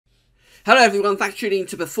Hello everyone, thanks for tuning in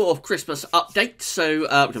to the 4th Christmas update. So,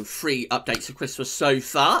 we've done 3 updates of Christmas so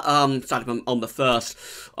far. Started on the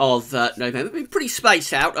 1st of November. Been pretty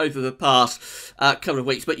spaced out over the past couple of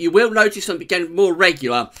weeks, but you will notice them getting more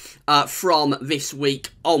regular from this week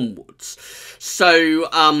onwards. So,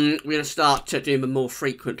 we're going to start doing them more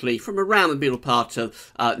frequently from around the middle part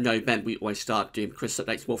of November. We always start doing Christmas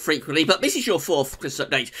updates more frequently, but this is your 4th Christmas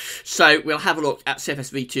update. So, we'll have a look at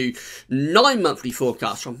CFS V2 9-monthly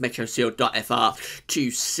forecast from Meteociel.fr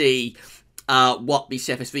to see what the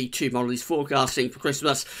CFS V2 model is forecasting for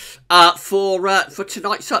Christmas for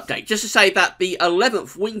tonight's update. Just to say that the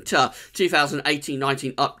 11th Winter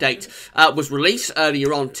 2018-19 update was released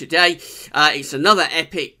earlier on today. It's another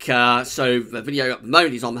epic, so the video at the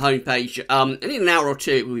moment is on the homepage, and in an hour or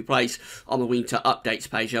two it will be placed on the Winter Updates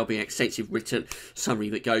page. There'll be an extensive written summary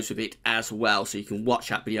that goes with it as well, so you can watch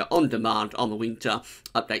that video on demand on the Winter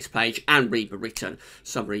Updates page and read the written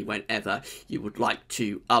summary whenever you would like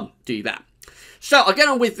to do that. So I'll get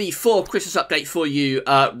on with the 4th Christmas update for you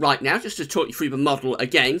right now, just to talk you through the model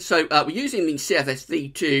again. So we're using the CFS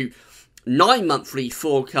V2 9-monthly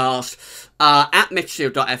forecast at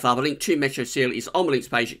Meteociel.fr. The link to Meteociel is on the links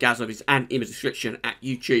page at Gaz Office and in the description at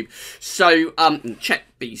YouTube. So check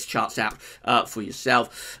these charts out for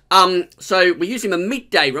yourself. So we're using a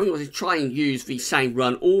midday run. We want to try and use the same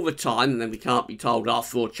run all the time, and then we can't be told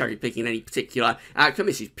off for cherry picking any particular outcome.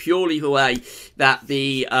 This is purely the way that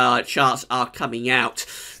the charts are coming out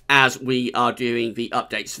as we are doing the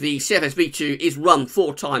updates. The CFS V2 is run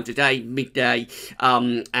 4 times a day, midday,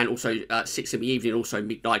 and also 6 in the evening, also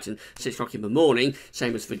midnight and 6 o'clock in the morning.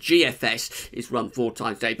 Same as for GFS, is run 4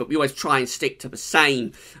 times a day, but we always try and stick to the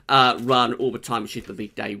same run all the time, which is the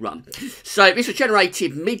midday run. So this was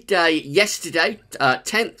generated midday yesterday,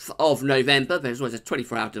 10th of November. There's always a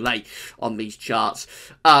 24-hour delay on these charts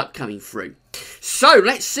coming through. So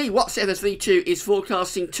let's see what CFS V2 is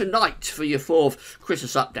forecasting tonight for your 4th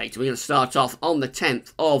Christmas update. We're going to start off on the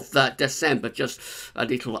 10th of December, just a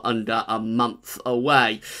little under a month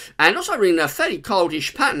away. And also we're in a fairly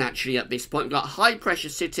coldish pattern actually at this point. We've got high pressure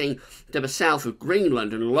sitting to the south of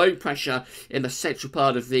Greenland and low pressure in the central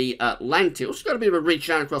part of the Atlantic. Also got a bit of a ridge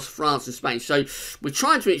down across France and Spain. So we're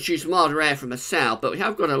trying to introduce milder air from the south, but we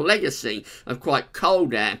have got a legacy of quite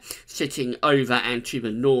cold air sitting over and to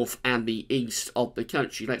the north and the east of the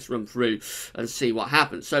country. Let's run through and see what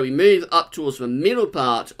happens. So we move up towards the middle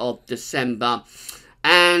part of December.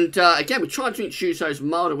 And again, we're trying to introduce those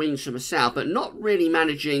milder winds from the south, but not really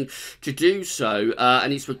managing to do so.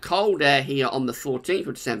 And it's the cold air here on the 14th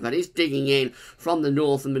of December that is digging in from the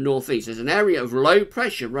north and the northeast. There's an area of low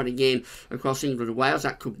pressure running in across England and Wales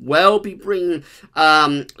that could well be bringing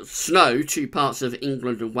snow to parts of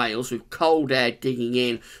England and Wales, with cold air digging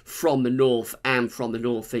in from the north and from the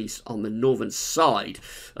northeast on the northern side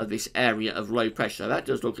of this area of low pressure. So that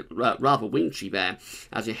does look rather wintry there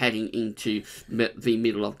as you're heading into the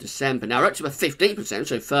middle of December. Now we're up to a 15%,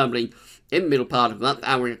 so firmly in the middle part of the month,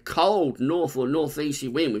 and we're in a cold north or northeasterly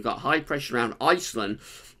wind. We've got high pressure around Iceland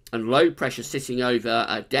and low pressure sitting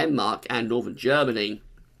over Denmark and northern Germany.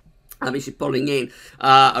 And this is pulling in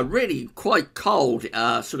a really quite cold,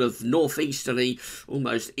 sort of northeasterly,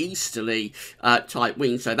 almost easterly type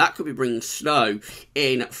wind. So that could be bringing snow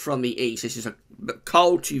in from the east. This is a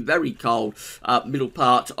cold to very cold middle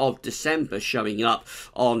part of December showing up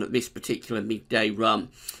on this particular midday run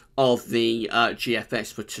of the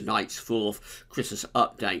GFS for tonight's 4th Christmas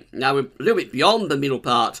update. Now we're a little bit beyond the middle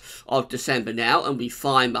part of December now, and we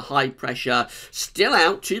find the high pressure still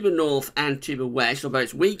out to the north and to the west, although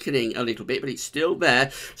it's weakening a little bit, but it's still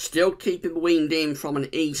there, still keeping the wind in from an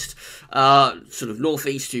east, sort of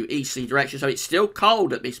northeast to easterly direction. So it's still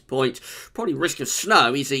cold at this point. Probably risk of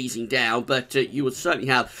snow is easing down, but you would certainly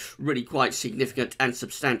have really quite significant and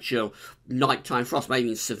substantial nighttime frost, maybe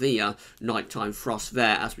even severe nighttime frost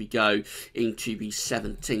there as we go into the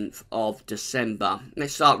 17th of December.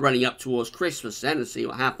 Let's start running up towards Christmas then and see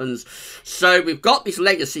what happens. So we've got this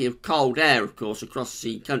legacy of cold air, of course, across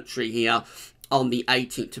the country here on the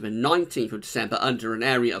 18th to the 19th of December under an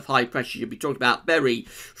area of high pressure. You'll be talking about very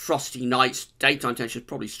frosty nights. Daytime temperatures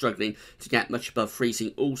probably struggling to get much above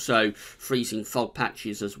freezing. Also freezing fog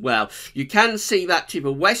patches as well. You can see that to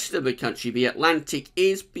the west of the country, the Atlantic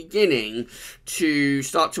is beginning to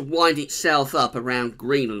start to wind itself up around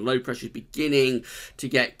Greenland. Low pressure is beginning to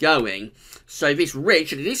get going. So this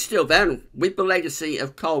ridge, and it is still there, and with the legacy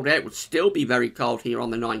of cold air, it would still be very cold here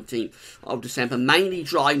on the 19th of December. Mainly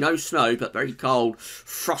dry, no snow, but very cold,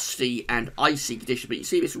 frosty and icy conditions. But you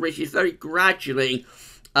see this ridge is very gradually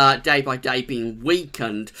day by day being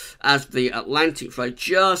weakened as the Atlantic flow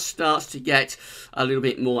just starts to get a little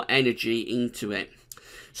bit more energy into it.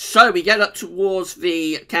 So we get up towards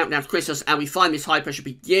the countdown to Christmas and we find this high pressure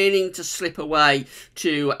beginning to slip away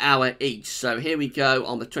to our east. So here we go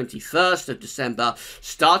on the 21st of December,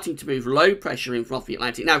 starting to move low pressure in from off the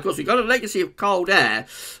Atlantic. Now, of course, we've got a legacy of cold air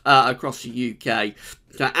across the UK.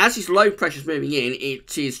 So as this low pressure is moving in,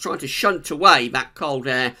 it is trying to shunt away that cold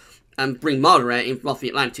air and bring milder air in from off the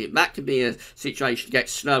Atlantic. That could be a situation to get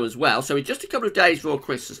snow as well. So we're just a couple of days before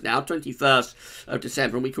Christmas now, 21st of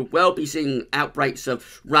December, and we could well be seeing outbreaks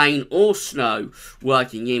of rain or snow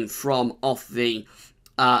working in from off the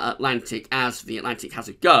Atlantic as the Atlantic has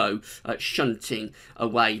a go at shunting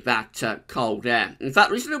away that cold air. In fact,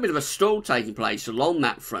 there is a little bit of a stall taking place along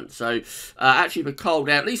that front. So actually the cold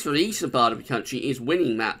air, at least for the eastern part of the country, is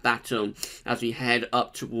winning that battle as we head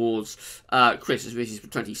up towards Christmas. This is the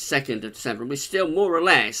 22nd of December, and we're still more or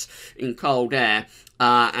less in cold air.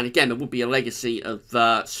 And again, there would be a legacy of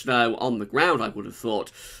snow on the ground, I would have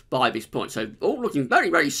thought, by this point. So all looking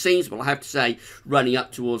very, very seasonable, I have to say, running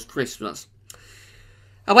up towards Christmas.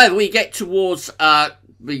 However, we get towards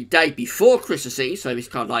the day before Christmas Eve, so it's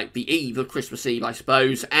kind of like the eve of Christmas Eve, I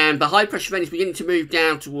suppose, and the high pressure vent is beginning to move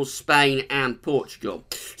down towards Spain and Portugal.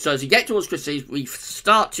 So as we get towards Christmas Eve, we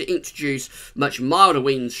start to introduce much milder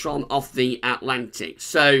winds from off the Atlantic.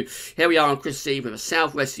 So here we are on Christmas Eve with a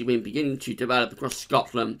southwesterly wind beginning to develop across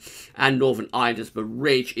Scotland and Northern Ireland as the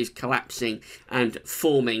ridge is collapsing and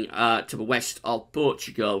forming to the west of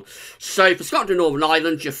Portugal. So for Scotland and Northern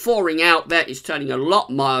Ireland, you're thawing out there, it's turning a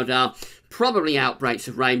lot milder. Probably outbreaks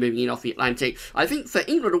of rain moving in off the Atlantic. I think for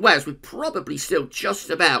England and Wales, we're probably still just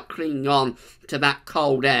about clinging on to that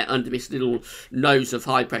cold air under this little nose of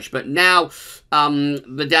high pressure. But now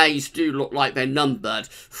the days do look like they're numbered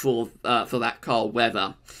for that cold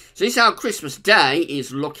weather. So this is how Christmas Day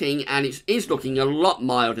is looking, and it is looking a lot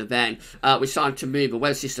milder then. We're starting to move a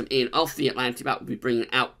weather system in off the Atlantic. That will be bringing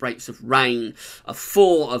outbreaks of rain, a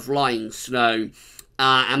fall of lying snow,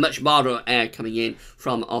 and much milder air coming in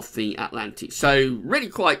from off the Atlantic. So really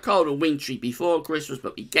quite cold and wintry before Christmas,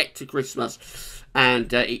 but we get to Christmas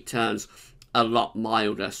and it turns a lot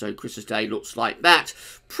milder. So Christmas Day looks like that.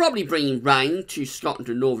 Probably bringing rain to Scotland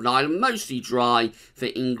and Northern Ireland, mostly dry for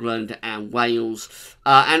England and Wales,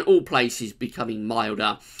 and all places becoming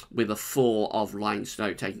milder with a thaw of lying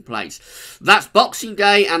snow taking place. That's Boxing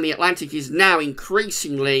Day, and the Atlantic is now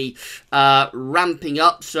increasingly ramping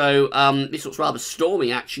up. So this looks rather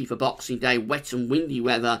stormy actually for Boxing Day. Wet and windy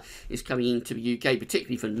weather is coming into the UK,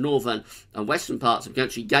 particularly for northern and western parts of the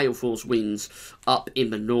country. Gale force winds up in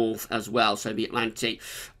the north as well. So the Atlantic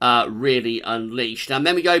really unleashed. And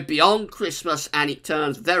then we go beyond Christmas and it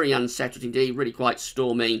turns very unsettled indeed, really quite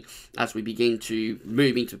stormy as we begin to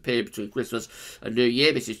move into the period between Christmas and New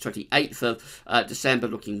Year. This is 28th of December,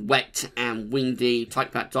 looking wet and windy,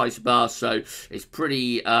 tight packed isobar, so it's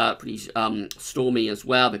pretty stormy as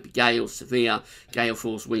well. There'll be gales, severe gale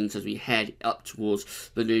force winds as we head up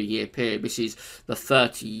towards the New Year period. This is the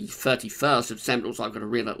 31st of December. Also, I've got a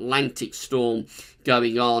real Atlantic storm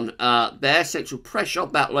going on there. Central pressure,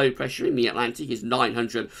 that low pressure in the Atlantic, is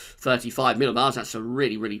 935 millibars. That's a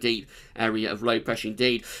really, really deep area of low pressure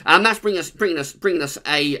indeed. And that's bringing us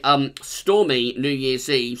a stormy New Year's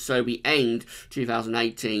Eve. So we end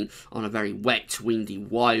 2018 on a very wet, windy,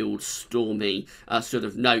 wild, stormy sort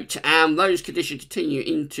of note. And those conditions continue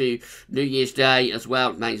into New Year's Day as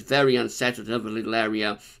well. It remains very unsettled. Another little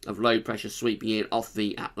area of low pressure sweeping in off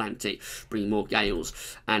the Atlantic, bringing more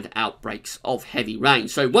gales and outbreaks of heavy rain.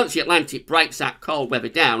 So once the Atlantic breaks that cold weather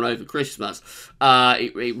down over Christmas,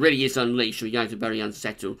 it really is unleashed. We're going to a very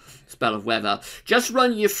unsettled spell of weather. Just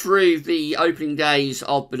run you through the opening days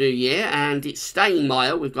of the new year, and it's staying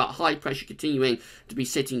mild. We've got high pressure continuing to be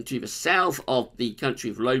sitting to the south of the country,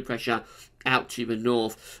 with low pressure out to the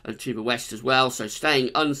north and to the west as well. So staying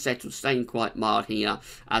unsettled, staying quite mild here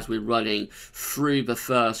as we're running through the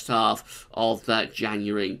first half of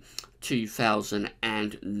January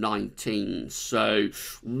 2019. So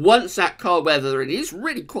once that cold weather, it is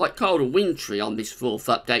really quite cold and wintry on this fourth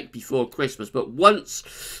update before Christmas, but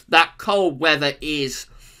once that cold weather is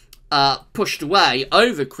pushed away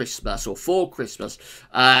over Christmas or for Christmas,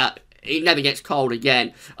 it never gets cold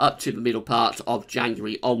again up to the middle part of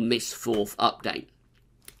January on this fourth update.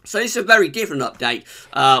 So this is a very different update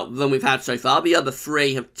than we've had so far. The other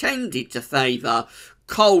three have tended to favour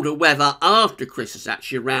colder weather after Christmas,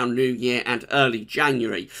 actually around New Year and early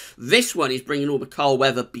January. This one is bringing all the cold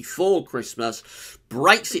weather before Christmas,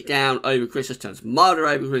 breaks it down over Christmas, turns milder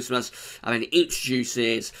over Christmas, and then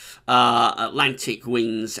introduces Atlantic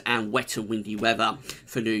winds and wet and windy weather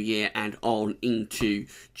for New Year and on into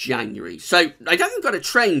January. So I don't think we've got a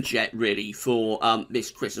trend yet, really, for this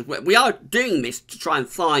Christmas. We are doing this to try and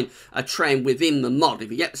find a trend within the mod. If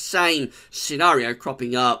you get the same scenario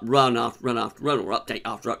cropping up run after run after run, or update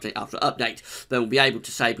after update after update, then we'll be able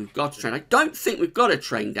to say we've got a trend. I don't think we've got a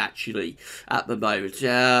trend, actually, at the moment.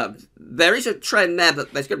 There is a trend there,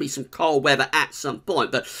 but there's going to be some cold weather at some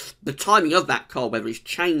point. But the timing of that cold weather is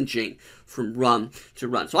changing from run to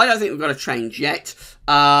run. So I don't think we've got a change yet.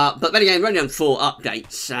 But then again, we're only on 4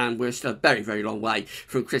 updates, and we're still a very, very long way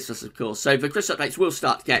from Christmas, of course. So the Christmas updates will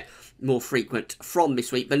start to get more frequent from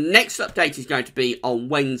this week. The next update is going to be on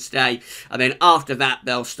Wednesday, and then after that,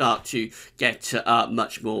 they'll start to get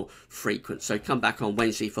much more frequent. So come back on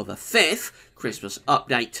Wednesday for the 5th Christmas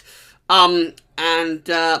update. And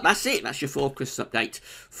that's it. That's your 4th Christmas update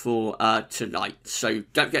for tonight. So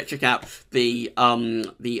don't forget to check out the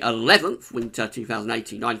 11th Winter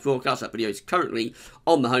 2018-19 forecast. That video is currently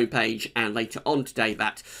on the homepage, and later on today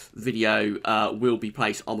that video will be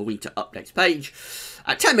placed on the Winter Updates page.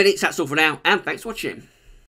 10 minutes, that's all for now, and thanks for watching.